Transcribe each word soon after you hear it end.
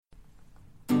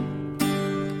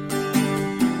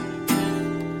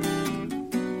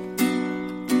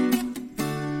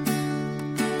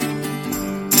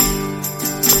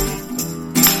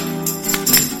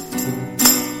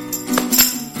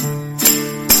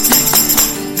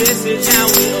This is how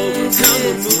we overcome.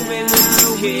 We're moving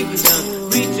with the kingdom,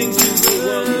 reaching to the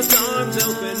world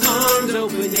with arms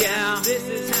open, yeah. This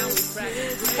is how we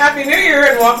practice. Happy New Year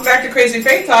and welcome back to Crazy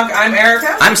Faith Talk. I'm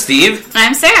Erica. I'm Steve.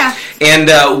 I'm Sarah.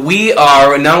 And we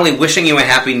are not only wishing you a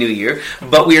Happy New Year,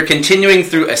 but we are continuing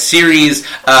through a series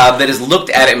that has looked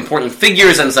at important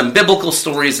figures and some biblical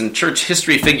stories and church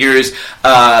history figures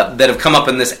that have come up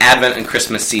in this Advent and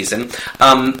Christmas season.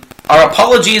 Our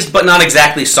apologies, but not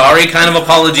exactly sorry kind of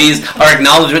apologies. Our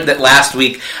acknowledgement that last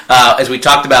week, as we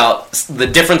talked about the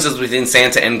differences between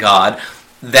Santa and God,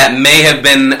 that may have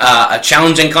been a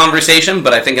challenging conversation,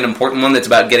 but I think an important one that's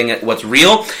about getting at what's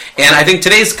real. And I think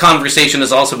today's conversation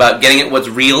is also about getting at what's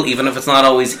real, even if it's not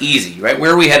always easy, right?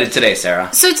 Where are we headed today,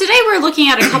 Sarah? So today we're looking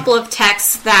at a couple of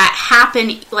texts that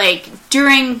happen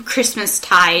during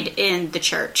Christmastide in the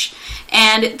church.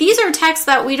 And these are texts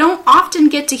that we don't often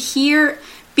get to hear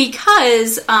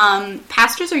because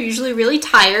pastors are usually really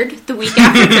tired the week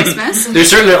after Christmas. There's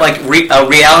certainly a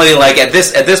reality at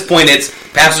this point it's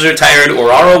pastors are tired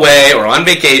or are away or on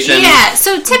vacation. Yeah,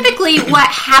 so typically what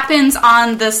happens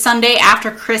on the Sunday after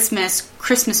Christmas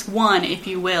 1, if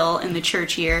you will, in the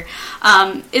church year,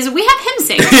 is we have hymn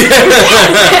sing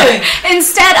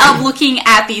instead of looking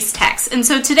at these texts. And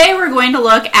so today we're going to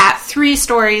look at 3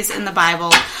 stories in the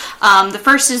Bible. The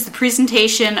first is the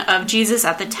presentation of Jesus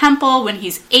at the temple when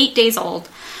he's 8 days old.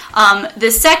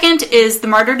 The second is the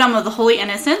martyrdom of the Holy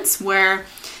Innocents, where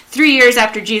 3 years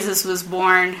after Jesus was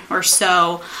born or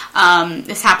so,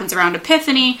 this happens around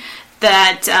Epiphany,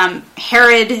 that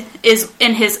Herod is,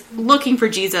 in his looking for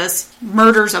Jesus,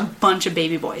 murders a bunch of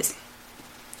baby boys.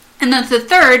 And then the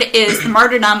third is the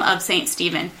martyrdom of St.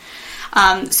 Stephen.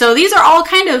 So these are all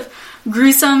kind of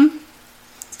gruesome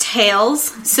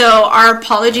tales. So our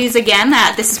apologies again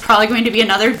that this is probably going to be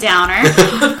another downer.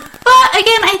 But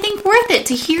again, I think worth it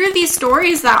to hear these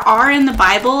stories that are in the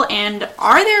Bible and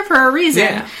are there for a reason.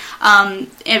 Yeah.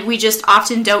 And we just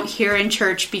often don't hear in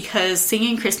church because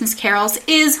singing Christmas carols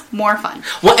is more fun.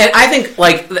 Well, and I think,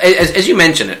 as you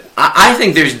mentioned it, I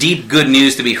think there's deep good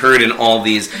news to be heard in all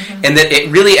these, and that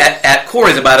it really, at core,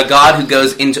 is about a God who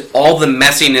goes into all the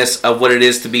messiness of what it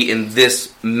is to be in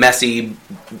this messy,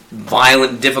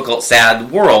 violent, difficult,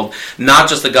 sad world. Not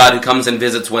just the God who comes and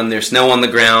visits when there's snow on the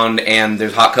ground and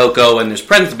there's hot cocoa and there's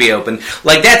presents to be opened.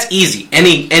 That's easy.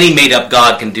 Any made-up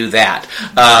God can do that.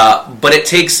 But it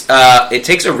takes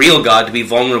a real God to be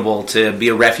vulnerable, to be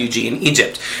a refugee in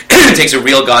Egypt. It takes a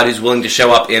real God who's willing to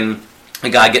show up in a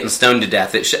guy getting stoned to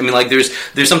death.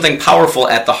 There's something powerful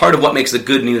at the heart of what makes the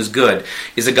good news good,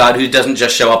 is a God who doesn't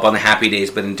just show up on the happy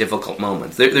days, but in difficult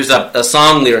moments. There's a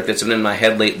song lyric that's been in my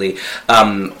head lately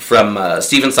from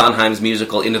Stephen Sondheim's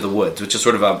musical Into the Woods, which is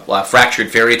sort of a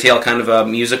fractured fairy tale kind of a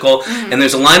musical. Mm-hmm. And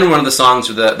there's a line in one of the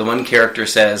songs where the one character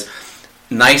says,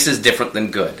 "Nice is different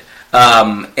than good."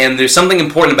 And there's something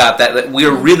important about that we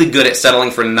are really good at settling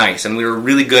for nice, and we were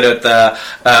really good at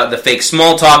the fake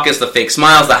small talk, the fake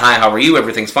smiles, the hi, how are you,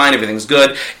 everything's fine, everything's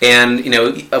good, and,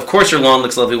 of course your lawn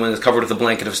looks lovely when it's covered with a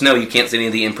blanket of snow, you can't see any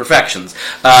of the imperfections.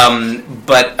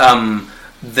 But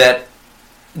that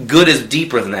good is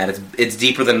deeper than that. It's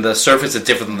deeper than the surface. It's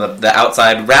different than the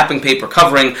outside wrapping paper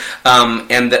covering.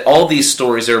 And that all these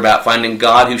stories are about finding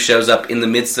God who shows up in the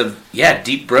midst of,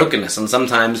 deep brokenness and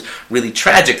sometimes really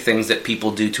tragic things that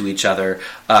people do to each other.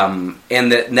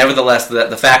 And that nevertheless,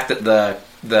 the fact that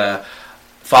the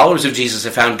followers of Jesus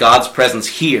have found God's presence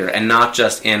here and not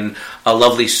just in a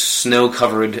lovely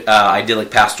snow-covered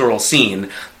idyllic pastoral scene,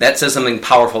 that says something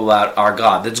powerful about our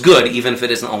God that's good, even if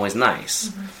it isn't always nice.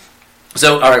 Mm-hmm.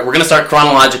 So, all right, we're going to start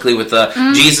chronologically with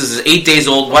Jesus is 8 days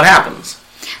old. What happens?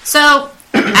 So,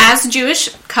 as Jewish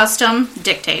custom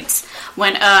dictates,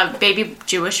 when a baby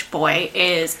Jewish boy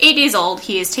is 8 days old,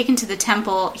 he is taken to the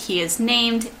temple, he is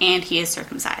named, and he is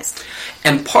circumcised.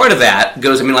 And part of that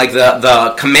goes,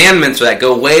 the commandments that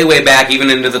go way, way back, even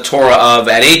into the Torah of,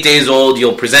 at 8 days old,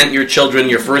 you'll present your children,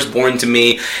 your firstborn to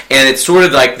me, and it's sort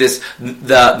of like this,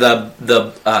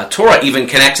 the Torah even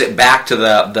connects it back to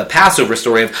the Passover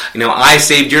story of, I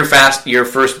saved your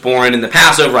firstborn in the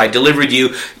Passover, I delivered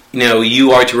you.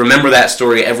 You are to remember that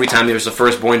story every time there's a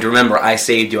firstborn, to remember, I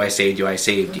saved you, I saved you, I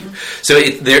saved you. So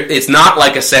it's not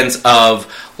like a sense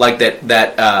of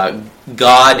that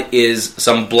God is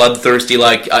some bloodthirsty,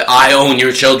 I own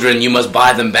your children, you must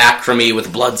buy them back from me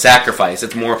with blood sacrifice.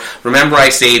 It's more, remember I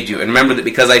saved you, and remember that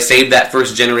because I saved that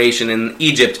first generation in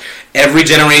Egypt, every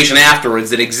generation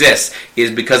afterwards that exists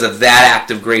is because of that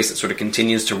act of grace that sort of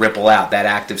continues to ripple out, that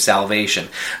act of salvation.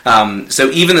 So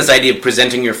even this idea of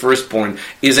presenting your firstborn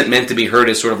isn't meant to be heard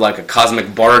as sort of like a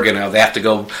cosmic bargain of they have to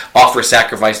go offer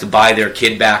sacrifice to buy their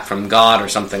kid back from God or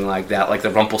something like that, like the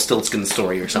Rumpelstiltskin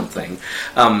story or something.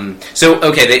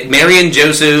 Mary and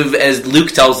Joseph, as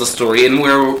Luke tells the story, and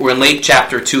we're in late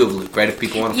chapter 2 of Luke, right? If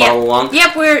people want to follow along.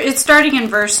 Yep, it's starting in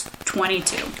verse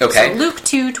 22. Okay. So Luke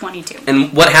 2:22.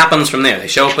 And what happens from there? They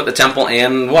show up at the temple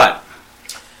and what?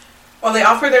 Well, they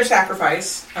offer their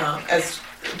sacrifice as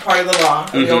part of the law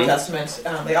of the Old Testament.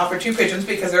 They offer 2 pigeons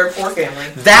because they're a poor family.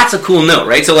 That's a cool note,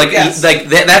 right? So, yes.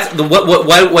 That's the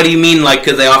what do you mean? Like,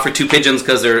 because they offer 2 pigeons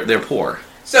because they're poor?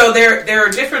 So there are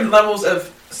different levels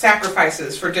of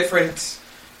sacrifices for different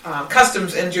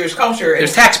customs in Jewish culture.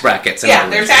 There's tax brackets.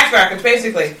 There's tax brackets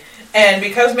basically, and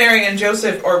because Mary and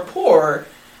Joseph are poor,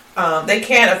 they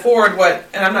can't afford what.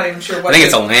 And I'm not even sure what. I think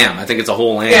it's a lamb. I think it's a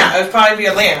whole lamb. Yeah, it would probably be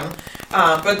a lamb,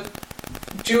 but.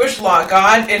 Jewish law,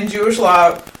 God in Jewish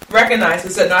law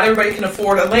recognizes that not everybody can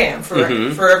afford a lamb for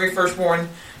every firstborn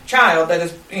child that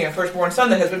is, firstborn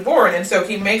son that has been born, and so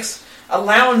he makes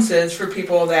allowances for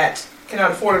people that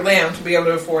cannot afford a lamb to be able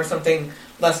to afford something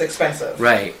less expensive.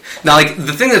 Right. Now,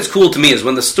 the thing that's cool to me is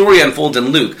when the story unfolds in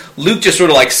Luke just sort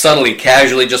of subtly,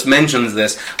 casually just mentions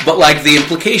this, but the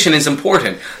implication is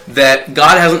important, that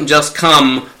God hasn't just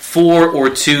come for or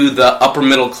to the upper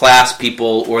middle class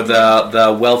people or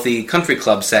the wealthy country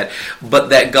club set, but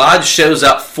that God shows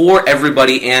up for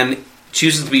everybody and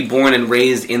chooses to be born and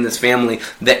raised in this family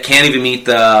that can't even meet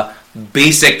the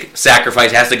basic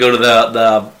sacrifice, has to go to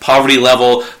the poverty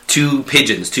level, 2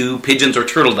 pigeons or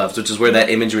turtle doves, which is where that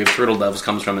imagery of turtle doves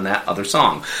comes from in that other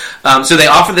song. So they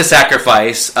offer the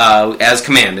sacrifice as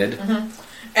commanded. Mm-hmm.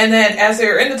 And then as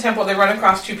they're in the temple, they run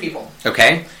across 2 people.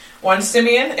 Okay. One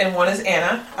Simeon and one is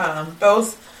Anna.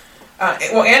 Both.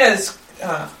 Anna is,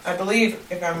 I believe,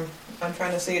 if I'm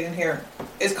trying to see it in here,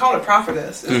 is called a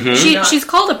prophetess. She's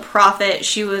called a prophet.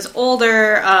 She was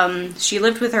older. She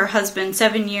lived with her husband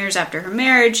 7 years after her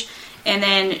marriage, and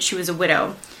then she was a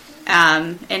widow.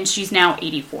 And she's now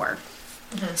 84.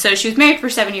 Mm-hmm. So she was married for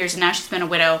 7 years, and now she's been a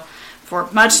widow for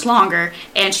much longer.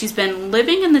 And she's been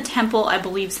living in the temple, I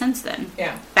believe, since then.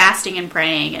 Yeah. Fasting and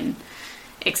praying and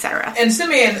etc. And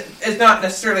Simeon is not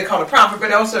necessarily called a prophet,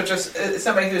 but also just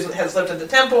somebody who has lived in the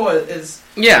temple, is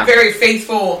a very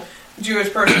faithful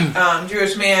Jewish person,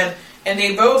 Jewish man, and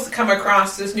they both come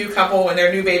across this new couple and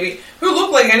their new baby, who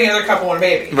look like any other couple and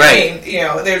baby. Right. I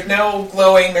mean, there's no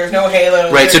glowing, there's no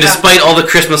halo. Right, so despite all the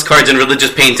Christmas cards and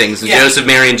religious paintings, Joseph,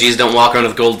 Mary, and Jesus don't walk around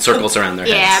with gold circles around their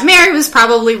heads. Yeah, Mary was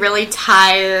probably really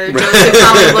tired. Joseph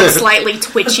probably looked slightly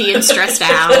twitchy and stressed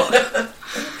out.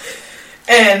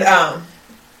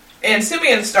 And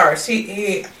Simeon starts.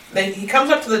 He comes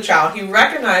up to the child. He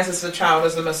recognizes the child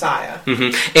as the Messiah.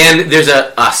 Mm-hmm. And there's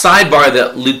a sidebar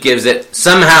that Luke gives that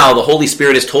somehow the Holy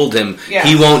Spirit has told him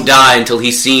he won't die until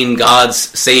he's seen God's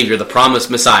Savior, the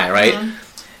promised Messiah, right?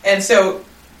 Mm-hmm. And so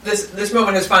this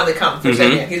moment has finally come for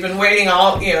Simeon. He's been waiting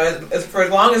for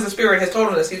as long as the Spirit has told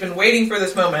him this. He's been waiting for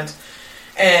this moment.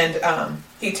 And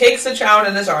he takes the child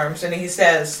in his arms and he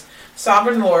says,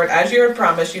 "Sovereign Lord, as you have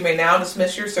promised, you may now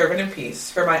dismiss your servant in peace.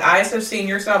 For my eyes have seen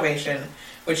your salvation,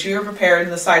 which you have prepared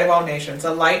in the sight of all nations,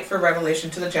 a light for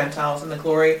revelation to the Gentiles and the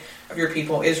glory of your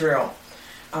people Israel."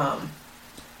 And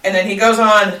then he goes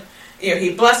on,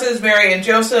 he blesses Mary and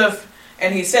Joseph,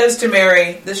 and he says to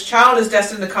Mary, "This child is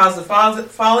destined to cause the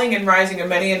falling and rising of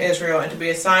many in Israel, and to be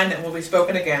a sign that will be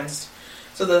spoken against,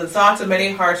 so that the thoughts of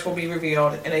many hearts will be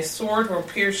revealed, and a sword will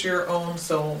pierce your own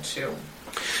soul too."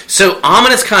 So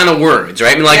ominous kind of words,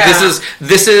 right? I mean,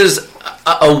 this is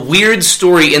a weird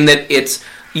story in that it's.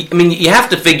 I mean, you have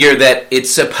to figure that it's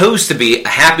supposed to be a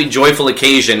happy, joyful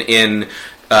occasion in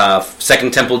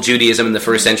Second Temple Judaism in the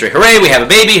first century. Hooray, we have a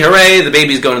baby! Hooray, the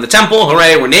baby's going to the temple!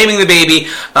 Hooray, we're naming the baby!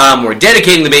 We're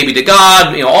dedicating the baby to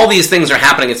God! All these things are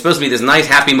happening. It's supposed to be this nice,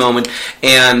 happy moment,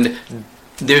 and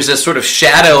there's a sort of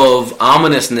shadow of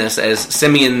ominousness as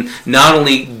Simeon not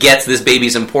only gets this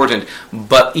baby's important,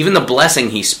 but even the blessing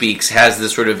he speaks has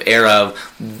this sort of air of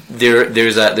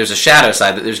there's a shadow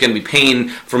side, that there's going to be pain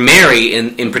for Mary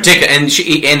in particular, and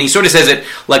he sort of says it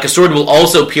like a sword will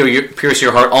also pierce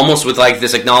your heart, almost with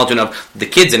this acknowledgement of the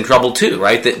kid's in trouble too,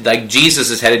 right? That Jesus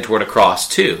is headed toward a cross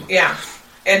too. Yeah,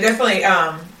 and definitely,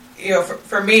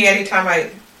 for me, anytime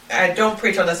I don't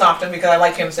preach on this often because I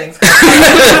like hymn sings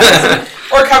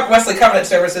or Wesley Covenant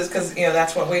services because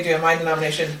that's what we do in my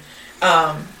denomination.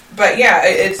 But yeah,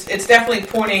 it's definitely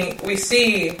pointing. We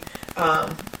see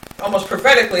almost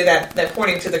prophetically that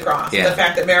pointing to the cross. Yeah. The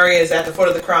fact that Mary is at the foot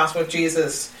of the cross with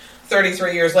Jesus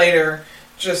 33 years later,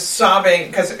 just sobbing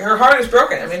because her heart is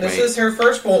broken. I mean, this is her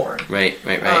firstborn. Right.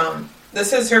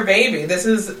 This is her baby. This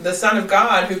is the Son of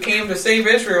God who came to save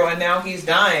Israel, and now he's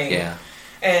dying. Yeah.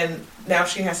 And now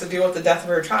she has to deal with the death of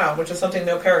her child, which is something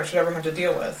no parent should ever have to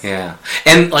deal with. Yeah.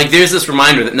 And there's this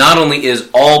reminder that not only is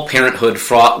all parenthood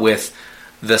fraught with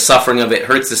the suffering of it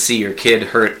hurts to see your kid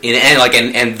hurt,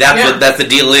 and that's the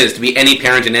deal is to be any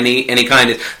parent in any kind.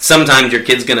 Is sometimes your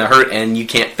kid's going to hurt and you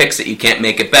can't fix it, you can't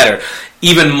make it better.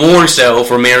 Even more so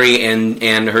for Mary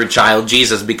and her child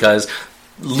Jesus, because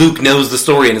Luke knows the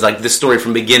story and is like, this story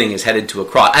from beginning is headed to a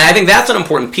cross. And I think that's an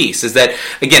important piece, is that,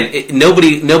 again,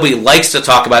 nobody likes to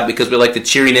talk about it because we like the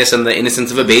cheeriness and the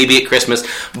innocence of a baby at Christmas,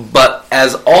 but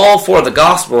as all four of the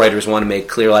gospel writers want to make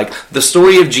clear, like, the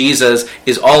story of Jesus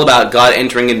is all about God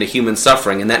entering into human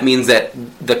suffering, and that means that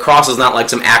the cross is not like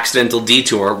some accidental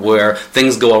detour where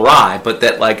things go awry, but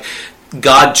that, like,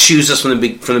 God chooses from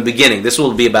the beginning. This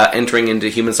will be about entering into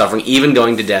human suffering, even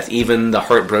going to death, even the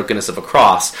heartbrokenness of a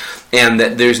cross. And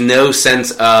that there's no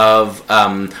sense of,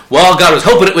 God was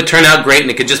hoping it would turn out great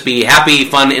and it could just be happy,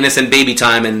 fun, innocent baby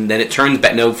time, and then it turns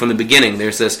back. No, from the beginning,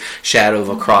 there's this shadow of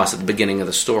a cross at the beginning of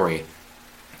the story.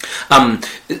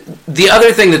 The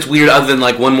other thing that's weird, other than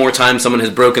like one more time someone has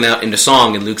broken out into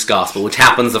song in Luke's gospel, which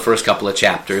happens the first couple of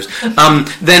chapters,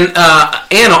 then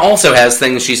Anna also has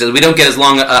things she says. We don't get as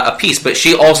long a piece, but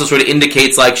she also sort of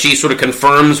indicates, like, she sort of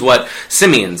confirms what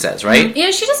Simeon says, right? Yeah,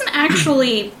 she doesn't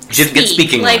actually she doesn't get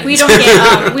speaking like lines.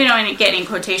 we don't get any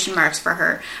quotation marks for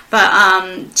her,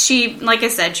 but she, like I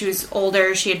said, she was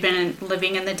older. She had been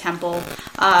living in the temple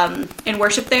and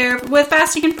worshiped there with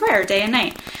fasting and prayer day and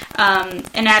night.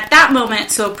 And at that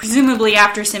moment, so presumably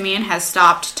after Simeon has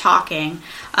stopped talking,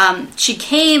 she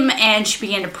came and she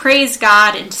began to praise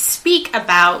God and to speak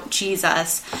about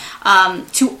Jesus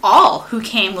to all who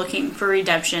came looking for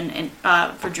redemption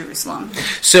for Jerusalem.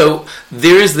 So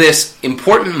there's this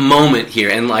important moment here,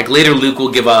 and like later Luke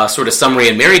will give a sort of summary,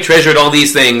 and Mary treasured all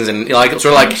these things, and like sort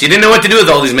of like she didn't know what to do with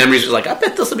all these memories. She's like, I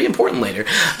bet this will be important later.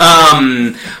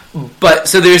 But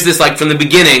so there's this, like, from the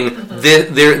beginning,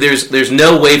 there's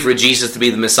no way for Jesus to be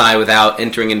the Messiah without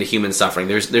entering into human suffering.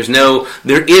 There is no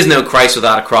Christ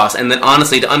without a cross. And then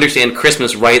honestly, to understand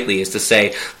Christmas rightly is to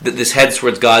say that this heads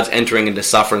towards God's entering into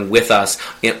suffering with us,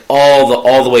 and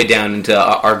all the way down into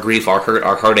our grief, our hurt,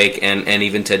 our heartache, and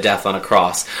even to death on a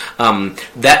cross.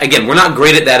 That, again, we're not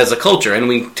great at that as a culture, and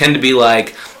we tend to be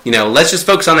like, let's just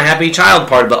focus on the happy child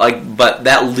part, but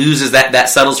that loses that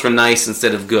settles for nice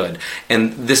instead of good.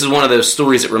 And this is one of those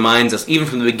stories that reminds us, even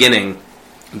from the beginning,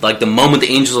 like the moment the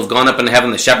angels have gone up into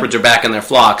heaven, the shepherds are back in their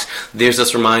flocks, there's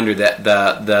this reminder that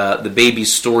the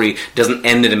baby's story doesn't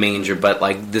end at a manger, but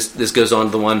like this goes on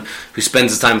to the one who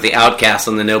spends his time with the outcasts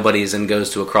and the nobodies and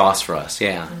goes to a cross for us.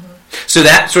 Yeah. Mm-hmm. So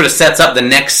that sort of sets up the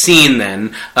next scene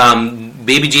then.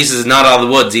 Baby Jesus is not out of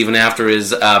the woods even after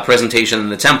his presentation in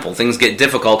the temple. Things get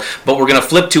difficult, but we're going to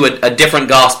flip to a different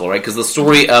gospel, right? Because the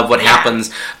story of what happens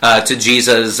to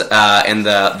Jesus and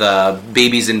the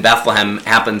babies in Bethlehem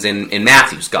happens in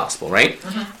Matthew's gospel, right?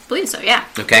 Mm-hmm. I believe so, yeah.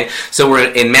 Okay, so we're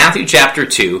in Matthew chapter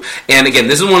 2, and again,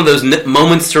 this is one of those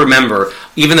moments to remember.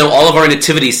 Even though all of our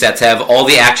nativity sets have all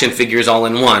the action figures all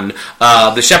in one,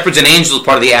 the shepherds and angels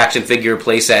part of the action figure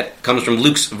play set comes from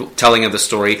Luke's telling of the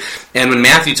story. And when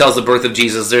Matthew tells the birth of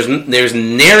Jesus, there's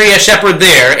nary a shepherd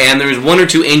there, and there's one or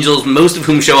two angels, most of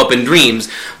whom show up in dreams.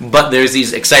 But there's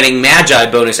these exciting Magi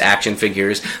bonus action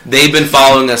figures. They've been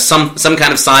following some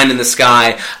kind of sign in the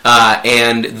sky,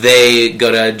 and they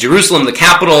go to Jerusalem, the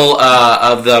capital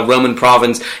of the Roman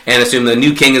province, and assume the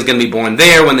new king is going to be born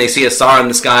there. When they see a star in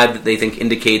the sky that they think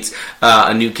indicates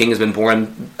a new king has been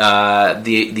born,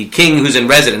 the king who's in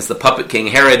residence, the puppet king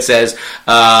Herod, says,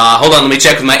 hold on, let me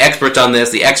check with my experts on this.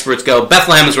 The experts go,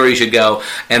 Bethlehem is where you should go,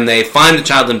 and they find the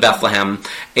child in Bethlehem,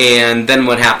 and then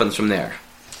what happens from there?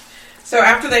 So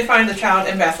after they find the child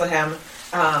in Bethlehem,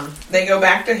 they go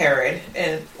back to Herod,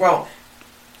 and,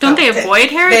 Don't they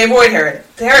avoid Herod? They avoid Herod.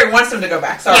 Herod wants them to go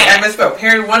back. Sorry, yeah. I misspoke.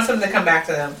 Herod wants them to come back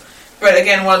to them. But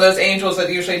again, one of those angels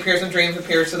that usually appears in dreams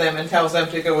appears to them and tells them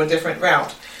to go a different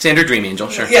route. Standard dream angel,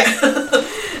 sure. Yeah.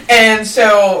 And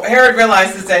so Herod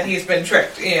realizes that he's been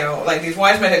tricked. Like these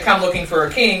wise men had come looking for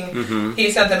a king. Mm-hmm.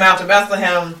 He sent them out to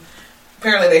Bethlehem.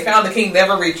 Apparently they found the king,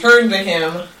 never returned to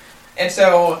him. And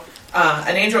so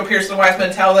an angel appears to the wise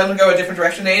men, tell them to go a different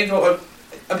direction. An angel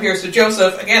appears to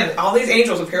Joseph. Again, all these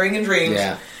angels appearing in dreams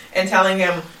and telling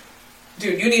him,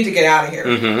 dude, you need to get out of here.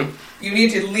 Mm-hmm. You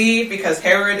need to leave because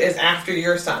Herod is after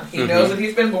your son. He knows that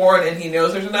he's been born, and he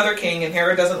knows there's another king, and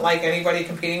Herod doesn't like anybody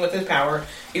competing with his power.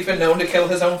 He's been known to kill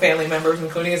his own family members,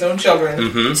 including his own children.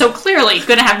 Mm-hmm. So clearly,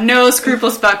 going to have no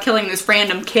scruples about killing this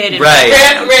random kid.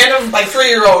 Random, like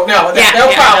 3-year-old. No,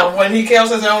 no problem. When he kills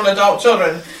his own adult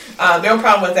children, no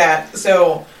problem with that.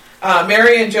 So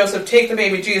Mary and Joseph take the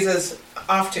baby Jesus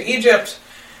off to Egypt,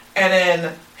 and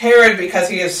then Herod, because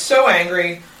he is so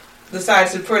angry,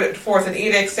 decides to put forth an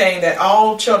edict saying that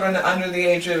all children under the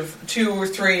age of 2 or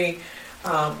 3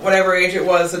 whatever age it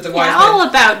was that the wise Yeah, men... all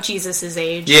about Jesus'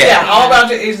 age. Yeah. all about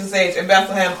Jesus' age. In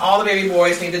Bethlehem, all the baby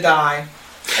boys need to die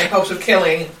in hopes of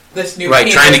killing this new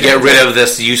king. Trying to get rid of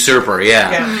this usurper,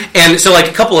 yeah. And so, like,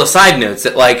 a couple of side notes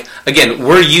that, like, again,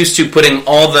 we're used to putting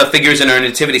all the figures in our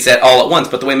nativity set all at once,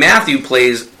 but the way Matthew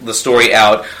plays the story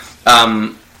out,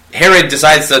 Herod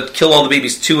decides to kill all the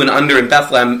babies 2 and under in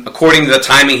Bethlehem according to the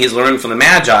timing he's learned from the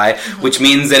Magi, which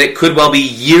means that it could well be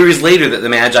years later that the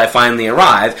Magi finally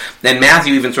arrive. Then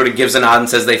Matthew even sort of gives a nod and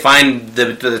says they find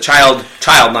the child,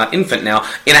 not infant now,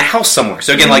 in a house somewhere.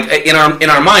 So again, like in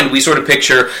our mind, we sort of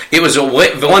picture it was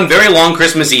one very long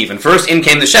Christmas Eve, and first in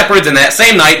came the shepherds, and that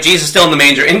same night Jesus still in the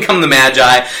manger, in come the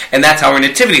Magi, and that's how our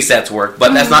nativity sets work.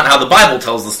 But that's not how the Bible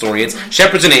tells the story. It's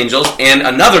shepherds and angels, and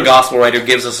another gospel writer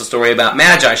gives us a story about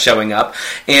Magi showing up,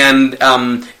 and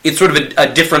it's sort of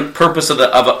a different purpose of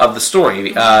the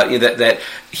story. That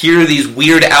here are these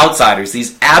weird outsiders,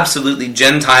 these absolutely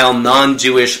Gentile,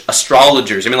 non-Jewish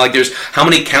astrologers. I mean, like, there's how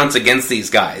many counts against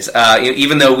these guys?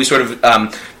 Even though we sort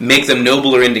of make them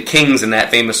nobler into kings in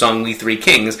that famous song, We Three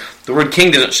Kings, the word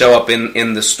king doesn't show up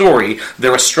in the story.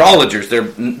 They're astrologers.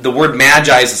 The word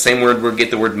magi is the same word we get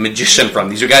the word magician from.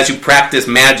 These are guys who practice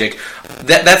magic.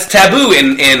 That's taboo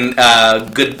in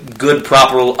good,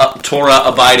 proper,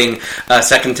 Torah-abiding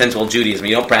Second Temple Judaism.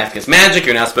 You don't practice magic.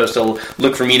 You're not supposed to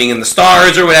look for meaning in the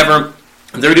stars or whatever.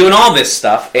 They're doing all this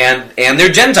stuff, and they're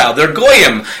Gentile, they're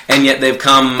Goyim, and yet they've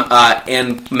come,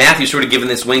 and Matthew's sort of given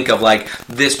this wink of, like,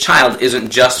 this child isn't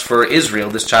just for Israel,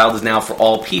 this child is now for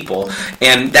all people,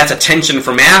 and that's a tension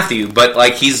for Matthew, but,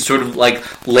 like, he's sort of,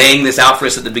 like, laying this out for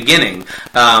us at the beginning,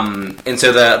 and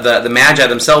so the Magi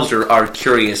themselves are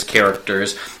curious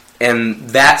characters, and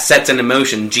that sets into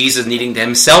motion Jesus needing to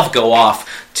himself go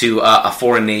off to a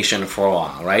foreign nation for a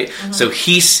while, right? Mm-hmm. So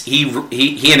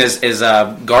he and his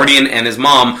guardian and his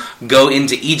mom go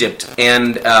into Egypt,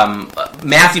 and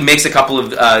Matthew makes a couple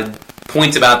of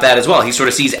points about that as well. He sort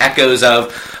of sees echoes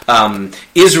of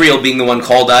Israel being the one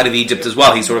called out of Egypt as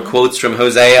well. He sort of quotes from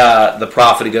Hosea the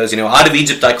prophet. He goes, out of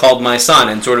Egypt I called my son.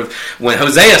 And sort of when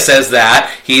Hosea says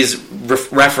that, he's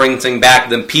referencing back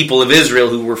the people of Israel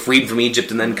who were freed from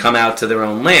Egypt and then come out to their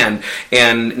own land.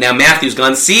 And now Matthew's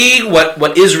gone, see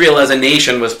what Israel as a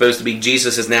nation was supposed to be.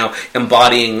 Jesus is now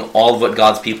embodying all of what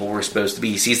God's people were supposed to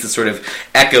be. He sees this sort of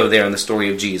echo there in the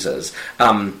story of Jesus.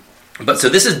 But so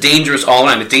this is dangerous all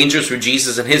around. It's dangerous for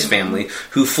Jesus and his family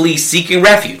who flee seeking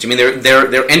refuge. I mean,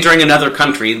 they're entering another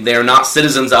country. They're not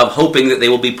citizens of, hoping that they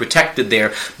will be protected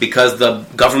there because the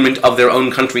government of their own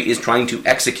country is trying to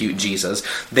execute Jesus.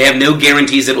 They have no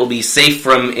guarantees that it will be safe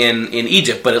from in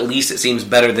Egypt, but at least it seems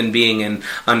better than being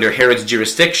under Herod's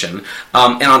jurisdiction.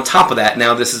 And on top of that,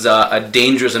 now this is a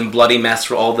dangerous and bloody mess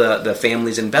for all the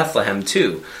families in Bethlehem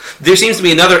too. There seems to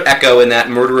be another echo in that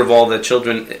murder of all the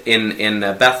children in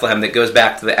Bethlehem that goes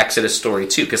back to the Exodus story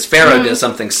too, because Pharaoh does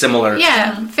something similar.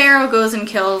 Yeah, Pharaoh goes and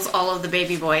kills all of the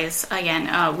baby boys.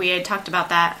 Again, we had talked about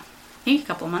that, I think, a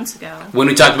couple of months ago. When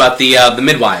we talked about the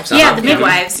midwives. Yeah, the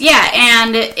midwives. Yeah,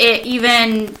 and it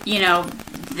even,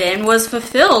 then was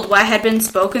fulfilled what had been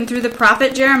spoken through the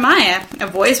prophet Jeremiah. A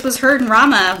voice was heard in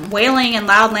Ramah, wailing and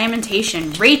loud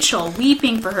lamentation. Rachel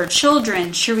weeping for her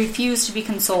children. She refused to be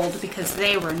consoled because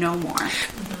they were no more.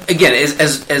 Again,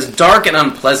 as dark and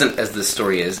unpleasant as this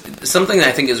story is, something that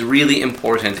I think is really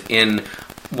important in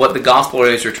what the gospel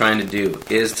writers are trying to do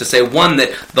is to say, one,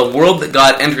 that the world that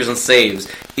God enters and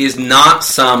saves is not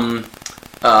some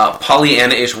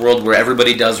Pollyanna-ish world where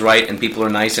everybody does right and people are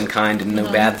nice and kind and no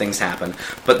bad things happen,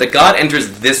 but that God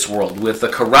enters this world with the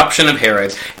corruption of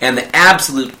Herod and the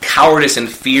absolute cowardice and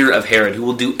fear of Herod, who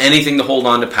will do anything to hold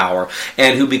on to power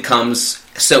and who becomes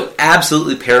so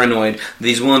absolutely paranoid that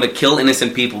he's willing to kill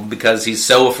innocent people because he's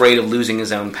so afraid of losing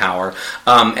his own power,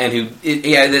 and who,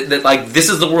 this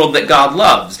is the world that God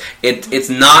loves. It's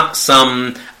not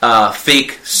some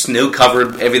fake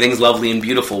snow-covered, everything's lovely and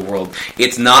beautiful world.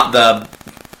 It's not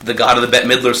the God of the Bette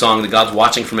Midler song that God's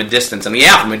watching from a distance. I mean,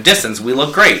 yeah, from a distance we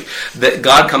look great. That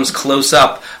God comes close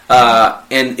up,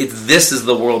 and this is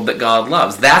the world that God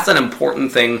loves. That's an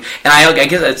important thing, and I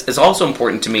guess it's also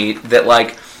important to me that,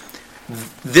 like,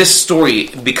 this story,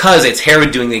 because it's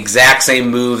Herod doing the exact same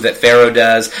move that Pharaoh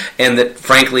does, and that,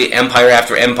 frankly, empire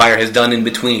after empire has done in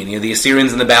between. The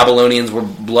Assyrians and the Babylonians were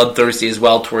bloodthirsty as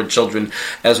well toward children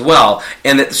as well.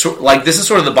 And that, this is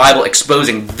sort of the Bible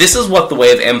exposing, this is what the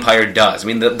way of empire does. I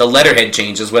mean, the letterhead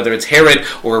changes, whether it's Herod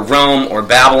or Rome or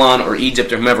Babylon or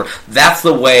Egypt or whomever. That's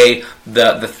the way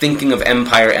the thinking of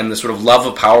empire and the sort of love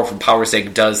of power for power's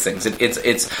sake does things.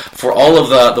 It's for all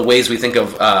of the ways we think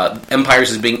of empires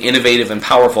as being innovative and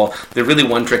powerful, they're really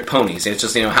one-trick ponies. It's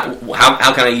just,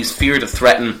 how can I use fear to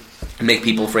threaten and make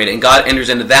people afraid. And God enters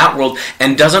into that world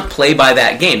and doesn't play by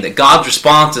that game. That God's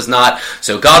response is not,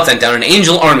 so God sent down an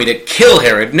angel army to kill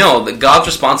Herod. No, that God's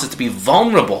response is to be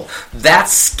vulnerable.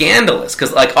 That's scandalous,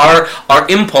 because like our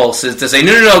impulse is to say,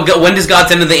 no, when does God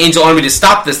send in the angel army to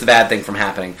stop this bad thing from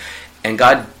happening? And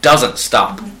God doesn't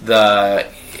stop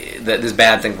this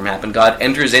bad thing from happening. God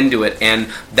enters into it, and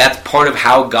that's part of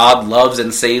how God loves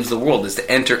and saves the world, is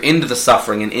to enter into the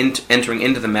suffering and entering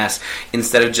into the mess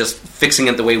instead of just fixing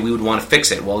it the way we would want to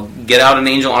fix it. Well, get out an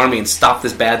angel army and stop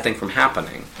this bad thing from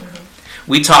happening.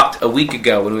 We talked a week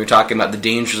ago when we were talking about the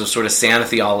dangers of sort of Santa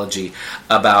theology,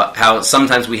 about how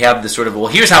sometimes we have this sort of, well,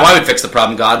 here's how I would fix the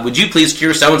problem, God. Would you please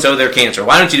cure so-and-so their cancer?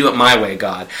 Why don't you do it my way,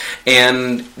 God?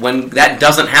 And when that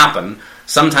doesn't happen,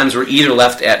 sometimes we're either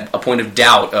left at a point of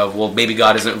doubt of, well, maybe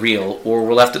God isn't real, or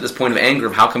we're left at this point of anger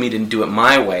of, how come he didn't do it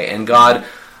my way? And God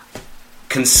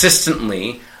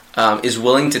consistently is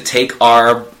willing to take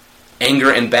our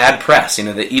anger and bad press.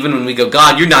 That even when we go,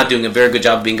 God, you're not doing a very good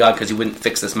job of being God because you wouldn't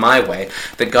fix this my way,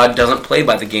 that God doesn't play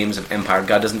by the games of empire.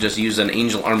 God doesn't just use an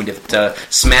angel army to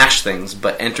smash things,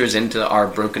 but enters into our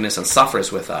brokenness and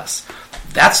suffers with us.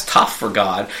 That's tough for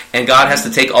God, and God has to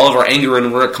take all of our anger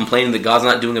and we're complaining that God's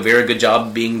not doing a very good job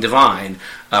of being divine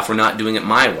for not doing it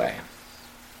my way.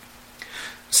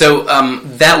 So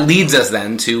that leads us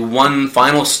then to one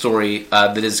final story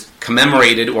that is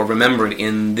commemorated or remembered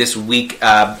in this week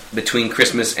between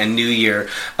Christmas and New Year.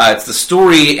 It's the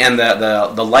story and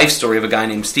the life story of a guy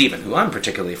named Stephen, who I'm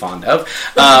particularly fond of.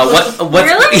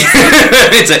 Really?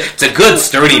 It's a good,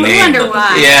 sturdy name. I wonder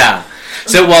why. Yeah.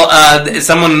 So, is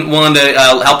someone willing to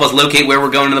help us locate where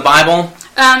we're going in the Bible?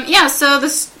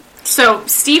 So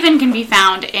Stephen can be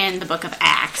found in the book of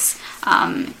Acts,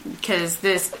 because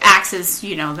this Acts is,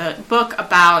 the book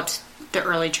about the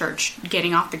early church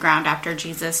getting off the ground after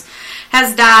Jesus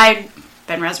has died,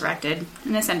 been resurrected,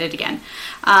 and ascended again.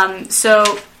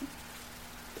 So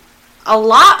a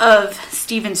lot of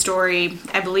Stephen's story,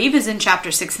 I believe, is in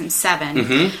chapter 6 and 7.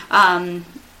 Mm-hmm.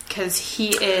 Because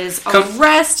he is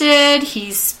arrested,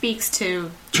 he speaks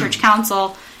to church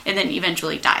council, and then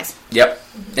eventually dies. Yep.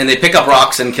 And they pick up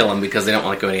rocks and kill him because they don't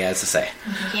like what he has to say.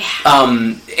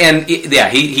 Yeah.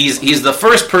 He's the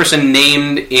first person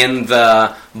named in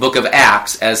the book of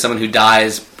Acts as someone who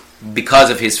dies because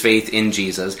of his faith in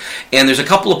Jesus. And there's a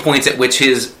couple of points at which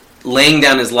his laying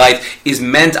down his life is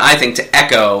meant, I think, to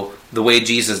echo the way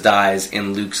Jesus dies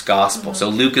in Luke's gospel. So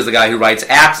Luke is the guy who writes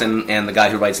Acts and the guy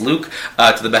who writes Luke,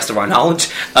 to the best of our knowledge.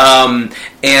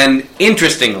 And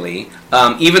interestingly,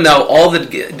 even though all the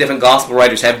different gospel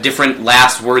writers have different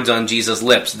last words on Jesus'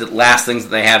 lips, the last things that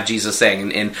they have Jesus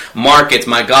saying. In Mark, it's,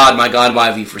 my God, why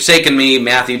have you forsaken me?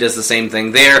 Matthew does the same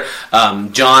thing there.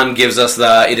 John gives us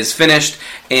it is finished.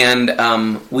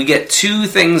 And we get two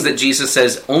things that Jesus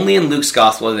says only in Luke's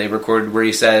gospel they recorded, where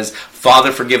he says,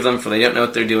 Father, forgive them, for they don't know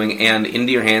what they're doing, and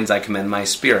into your hands I commend my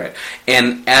spirit.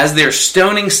 And as they're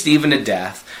stoning Stephen to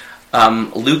death,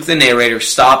 Luke, the narrator,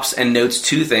 stops and notes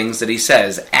two things that he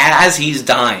says as he's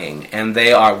dying, and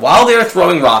they are, while they're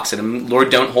throwing rocks at him,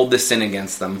 Lord, don't hold this sin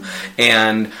against them.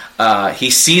 And he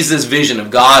sees this vision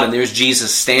of God, and there's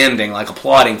Jesus standing, like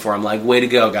applauding for him, like, way to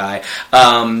go, guy.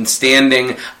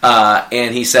 Standing,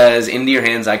 and he says, into your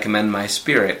hands I commend my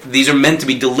spirit. These are meant to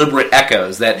be deliberate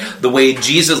echoes, that the way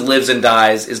Jesus lives and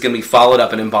dies is going to be followed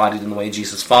up and embodied in the way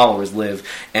Jesus' followers live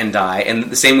and die. And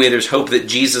the same way there's hope that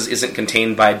Jesus isn't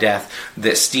contained by death,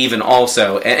 that Stephen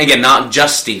also, and again, not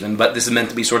just Stephen, but this is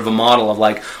meant to be sort of a model of,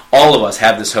 like, all of us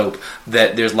have this hope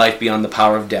that there's life beyond the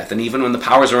power of death. And even when the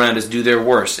powers around us do their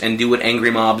worst and do what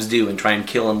angry mobs do and try and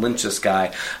kill and lynch this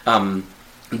guy,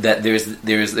 that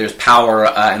there's power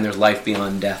and there's life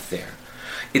beyond death there.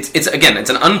 It's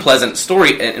an unpleasant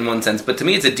story in one sense, but to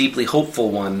me it's a deeply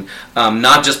hopeful one,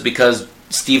 not just because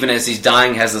Stephen, as he's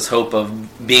dying, has this hope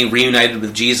of being reunited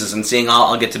with Jesus and saying,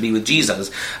 I'll get to be with Jesus.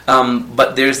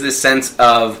 But there's this sense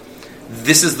of,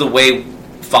 this is the way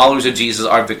followers of Jesus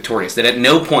are victorious. That at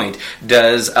no point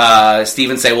does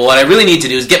Stephen say, well, what I really need to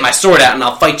do is get my sword out and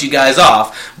I'll fight you guys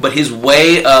off. But his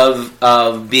way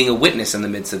of being a witness in the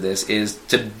midst of this is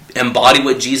to embody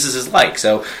what Jesus is like.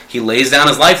 So he lays down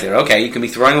his life there. Okay, you can be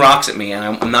throwing rocks at me, and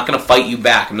I'm not going to fight you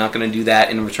back. I'm not going to do that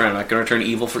in return. I'm not going to return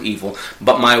evil for evil.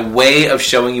 But my way of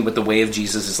showing you what the way of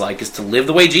Jesus is like is to live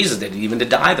the way Jesus did, even to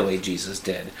die the way Jesus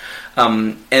did.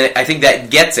 And I think that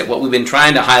gets it. What we've been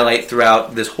trying to highlight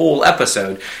throughout this whole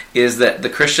episode is that the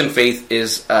Christian faith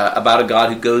is about a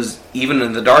God who goes even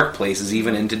in the dark places,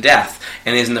 even into death,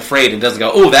 and isn't afraid and doesn't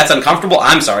go, oh, that's uncomfortable,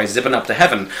 I'm sorry, zipping up to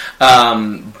heaven,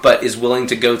 but is willing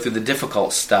to go through the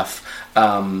difficult stuff,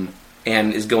 and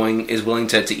is willing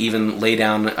to even lay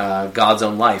down God's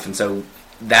own life. And so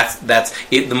that's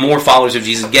it. The more followers of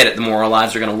Jesus get it, the more our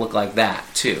lives are going to look like that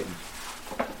too.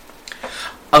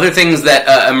 Other things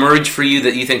that emerge for you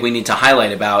that you think we need to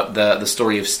highlight about the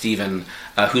story of Stephen,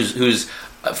 who's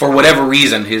for whatever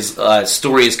reason, his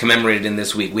story is commemorated in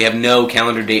this week. We have no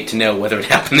calendar date to know whether it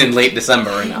happened in late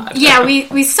December or not. Yeah,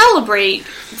 we celebrate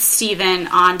Stephen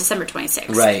on December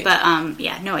 26th. Right. But,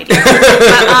 no idea.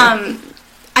 But,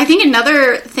 I think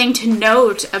another thing to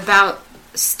note about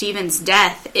Stephen's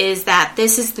death is that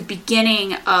this is the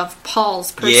beginning of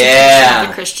Paul's persecution of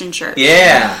the Christian church.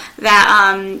 Yeah.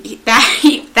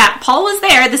 That Paul was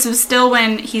there. This was still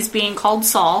when he's being called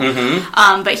Saul.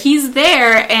 Mm-hmm. But he's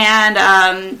there,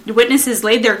 and witnesses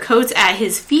laid their coats at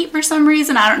his feet for some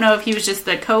reason. I don't know if he was just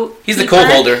the coat. He's the coat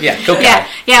holder. Yeah, coat guy.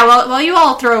 Yeah. Well, while you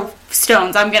all throw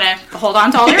stones, I'm gonna hold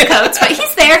on to all your coats. But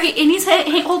he's there, and he's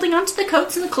holding on to the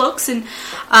coats and the cloaks, and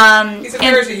he's a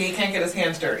Pharisee. He can't get his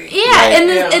hands dirty. Yeah,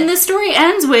 right. And the story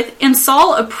ends with, and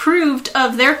Saul approved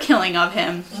of their killing of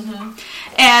him. Mm-hmm.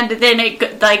 And then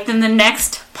then the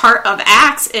next part of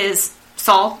Acts is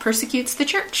Saul persecutes the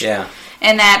church. Yeah,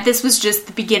 and that this was just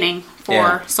the beginning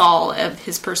for Saul of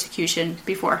his persecution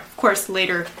before, of course,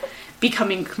 later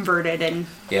becoming converted. And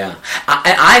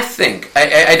I think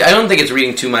I don't think it's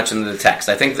reading too much into the text.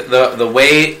 I think that the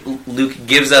way Luke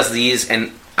gives us these,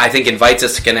 and I think invites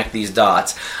us to connect these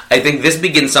dots, I think this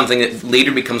begins something that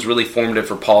later becomes really formative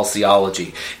for Paul's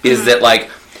theology, is that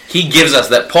he gives us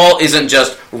that Paul isn't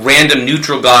just random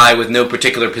neutral guy with no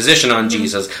particular position on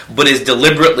Jesus, but is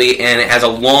deliberately and has a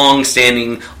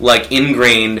long-standing,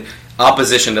 ingrained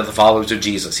opposition to the followers of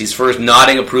Jesus. He's first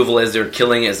nodding approval as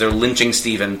they're lynching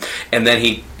Stephen, and then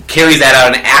he carries that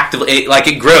out and actively,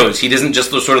 it grows. He isn't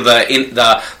just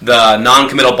the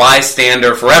non-committal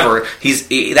bystander forever.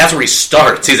 That's where he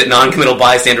starts. He's a non-committal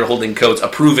bystander holding coats,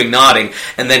 approving, nodding,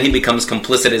 and then he becomes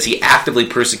complicit as he actively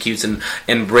persecutes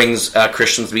and brings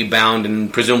Christians to be bound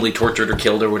and presumably tortured or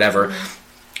killed or whatever.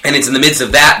 And it's in the midst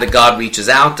of that God reaches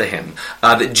out to him,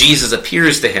 that Jesus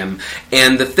appears to him.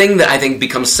 And the thing that I think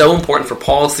becomes so important for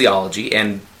Paul's theology,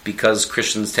 and because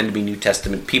Christians tend to be New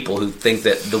Testament people who think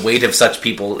that the weight of such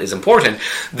people is important,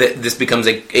 that this becomes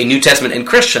a New Testament and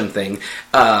Christian thing,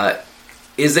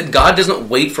 is that God doesn't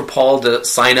wait for Paul to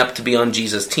sign up to be on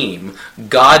Jesus' team.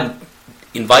 God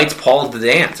invites Paul to the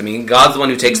dance. I mean, God's the one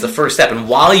who takes the first step. And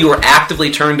while you are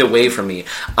actively turned away from me,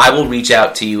 I will reach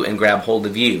out to you and grab hold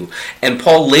of you. And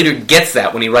Paul later gets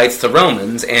that when he writes to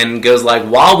Romans and goes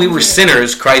while we were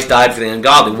sinners, Christ died for the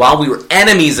ungodly. While we were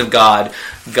enemies of God,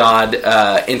 God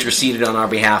interceded on our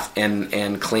behalf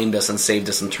and claimed us and saved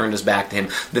us and turned us back to him.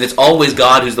 That it's always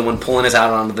God who's the one pulling us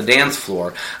out onto the dance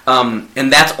floor.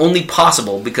 And that's only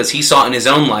possible because he saw in his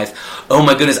own life, oh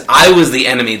my goodness, I was the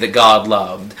enemy that God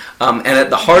loved. And at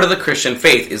the heart of the Christian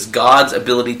faith is God's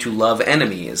ability to love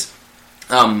enemies.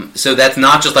 So that's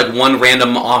not just one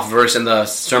random off verse in the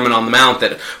Sermon on the Mount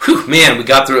that, we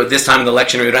got through it this time in the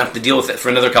lectionary, we don't have to deal with it for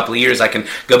another couple of years, I can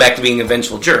go back to being a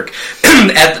vengeful jerk.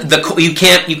 You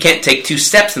can't take two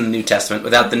steps in the New Testament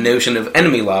without the notion of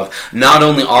enemy love. Not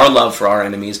only our love for our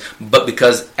enemies, but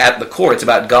because at the core it's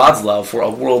about God's love for a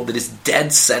world that is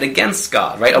dead set against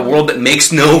God, right? A world that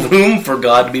makes no room for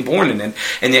God to be born in it.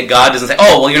 And yet God doesn't say,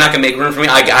 oh, well, you're not going to make room for me?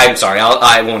 I'm sorry,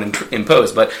 I won't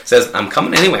impose, but says, I'm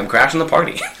coming anyway, I'm crashing the party.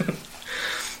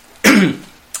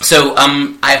 So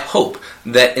I hope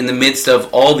that in the midst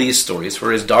of all these stories,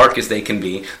 for as dark as they can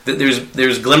be, that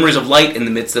there's glimmers of light in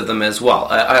the midst of them as well.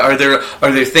 Are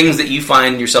there things that you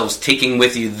find yourselves taking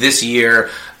with you this year,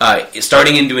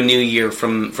 starting into a new year,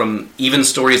 from even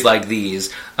stories like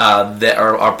these that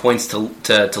are points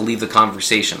to leave the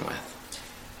conversation with?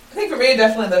 I think for me,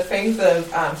 definitely the faith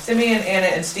of Simeon, Anna,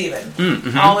 and Stephen.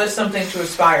 Mm-hmm. All is something to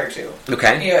aspire to.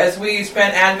 Okay. As we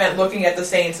spend Advent looking at the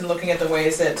saints and looking at the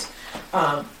ways that,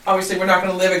 obviously, we're not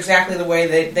going to live exactly the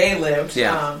way they lived,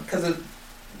 because of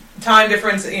time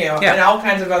difference, and all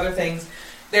kinds of other things.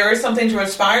 There is something to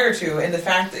aspire to in the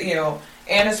fact that,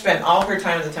 Anna spent all her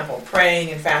time in the temple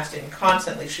praying and fasting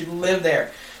constantly. She lived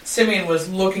there. Simeon was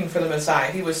looking for the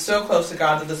Messiah. He was so close to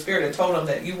God that the Spirit had told him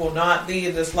that you will not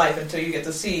leave this life until you get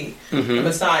to see the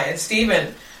Messiah. And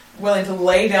Stephen, willing to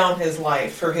lay down his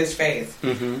life for his faith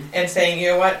and saying, you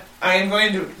know what, I am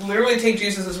going to literally take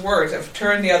Jesus' words of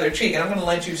turn the other cheek, and I'm going to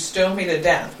let you stone me to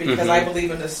death because I believe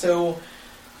in this so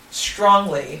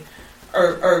strongly.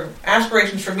 or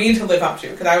aspirations for me to live up to,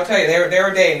 because I will tell you, there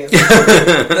are days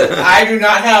that I do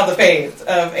not have the faith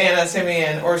of Anna,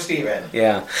 Simeon, or Stephen.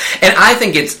 Yeah, and I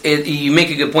think you make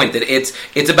a good point that it's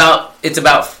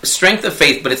about strength of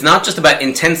faith, but it's not just about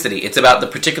intensity. It's about the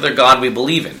particular God we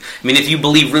believe in. I mean, if you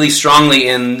believe really strongly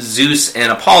in Zeus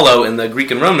and Apollo in the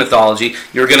Greek and Roman mythology,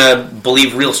 you're going to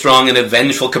believe real strong in a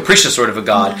vengeful, capricious sort of a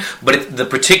God. Mm-hmm. But the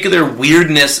particular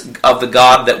weirdness of the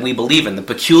God that we believe in, the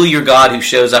peculiar God who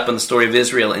shows up in the story of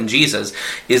Israel and Jesus,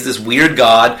 is this weird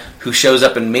God who shows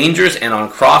up in mangers and on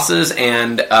crosses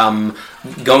and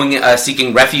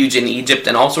seeking refuge in Egypt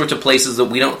and all sorts of places that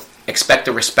we don't expect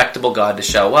a respectable God to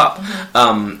show up.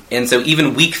 Mm-hmm. And so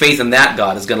even weak faith in that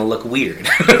God is going to look weird,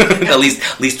 at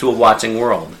least to a watching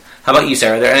world. How about you,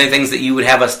 Sarah? Are there any things that you would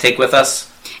have us take with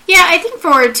us? Yeah, I think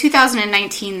for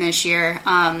 2019 this year,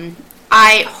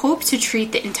 I hope to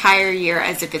treat the entire year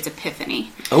as if it's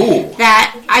Epiphany. Oh.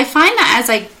 That I find that as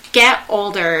I get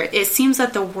older, it seems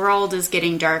that the world is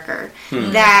getting darker.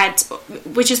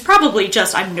 Which is probably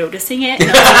just I'm noticing it and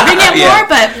observing it more.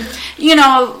 But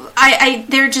I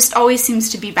there just always seems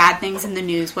to be bad things in the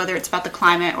news, whether it's about the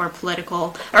climate or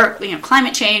political, or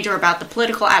climate change, or about the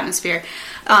political atmosphere.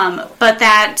 But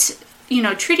that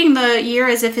treating the year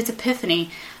as if it's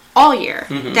Epiphany all year,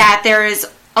 that there is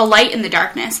a light in the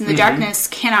darkness, and the darkness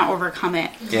cannot overcome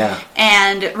it. Yeah.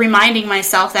 And reminding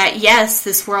myself that, yes,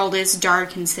 this world is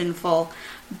dark and sinful,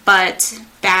 but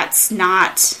that's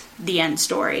not the end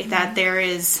story. That there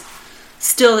is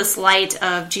still this light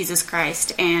of Jesus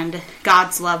Christ and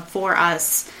God's love for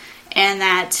us, and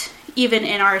that even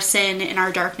in our sin, in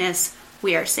our darkness,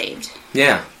 we are saved.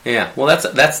 Yeah. Well,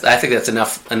 that's. I think that's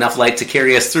enough light to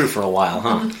carry us through for a while,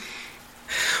 huh?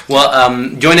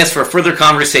 Well, join us for further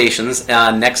conversations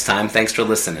next time. Thanks for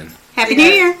listening. Happy New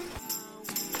Year.